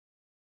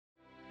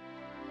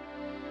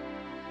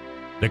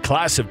The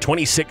class of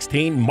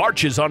 2016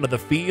 marches onto the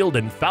field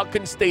in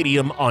Falcon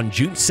Stadium on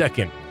June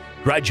 2nd.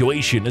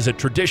 Graduation is a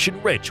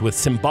tradition rich with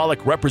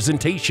symbolic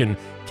representation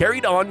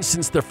carried on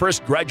since the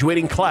first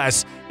graduating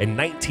class in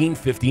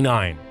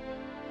 1959.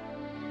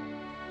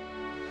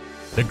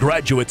 The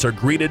graduates are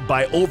greeted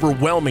by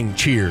overwhelming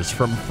cheers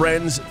from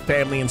friends,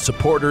 family, and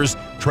supporters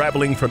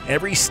traveling from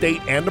every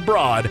state and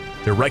abroad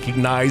to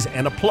recognize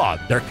and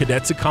applaud their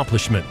cadets'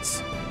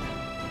 accomplishments.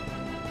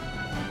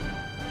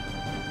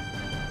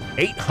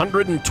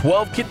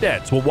 812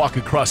 cadets will walk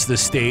across the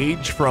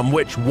stage, from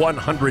which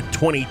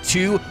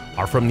 122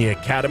 are from the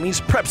Academy's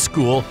prep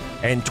school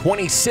and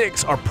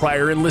 26 are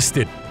prior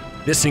enlisted.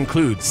 This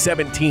includes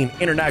 17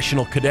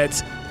 international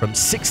cadets from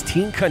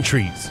 16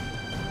 countries.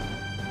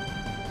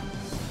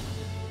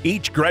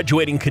 Each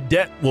graduating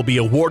cadet will be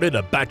awarded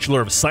a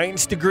Bachelor of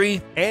Science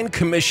degree and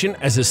commission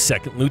as a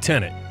second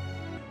lieutenant.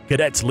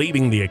 Cadets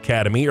leaving the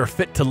Academy are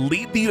fit to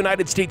lead the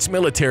United States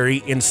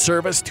military in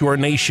service to our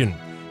nation.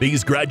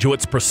 These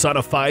graduates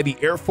personify the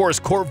Air Force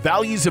core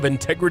values of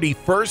integrity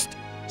first,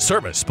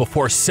 service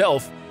before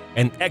self,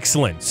 and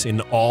excellence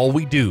in all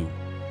we do.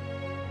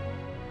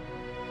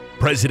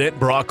 President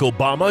Barack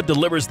Obama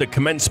delivers the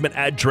commencement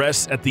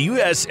address at the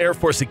U.S. Air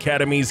Force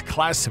Academy's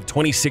Class of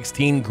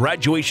 2016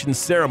 graduation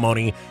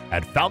ceremony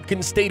at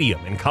Falcon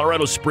Stadium in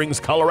Colorado Springs,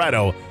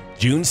 Colorado,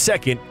 June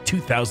 2,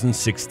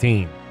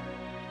 2016.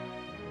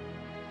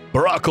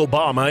 Barack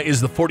Obama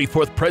is the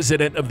 44th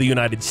President of the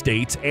United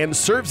States and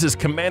serves as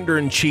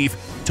Commander-in-Chief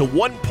to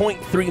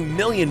 1.3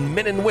 million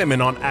men and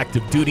women on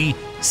active duty,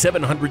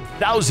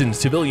 700,000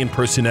 civilian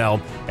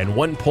personnel, and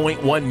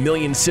 1.1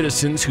 million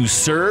citizens who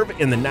serve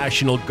in the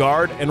National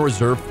Guard and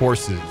Reserve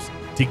Forces.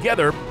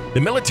 Together,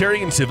 the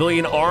military and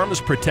civilian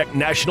arms protect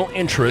national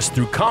interests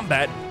through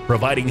combat,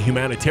 providing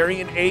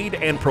humanitarian aid,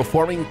 and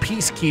performing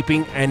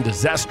peacekeeping and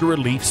disaster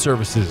relief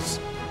services.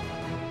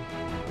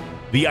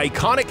 The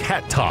iconic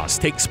hat toss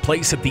takes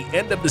place at the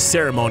end of the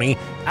ceremony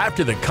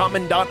after the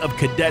Commandant of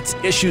Cadets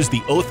issues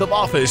the oath of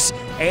office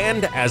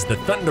and as the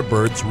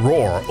Thunderbirds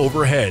roar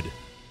overhead.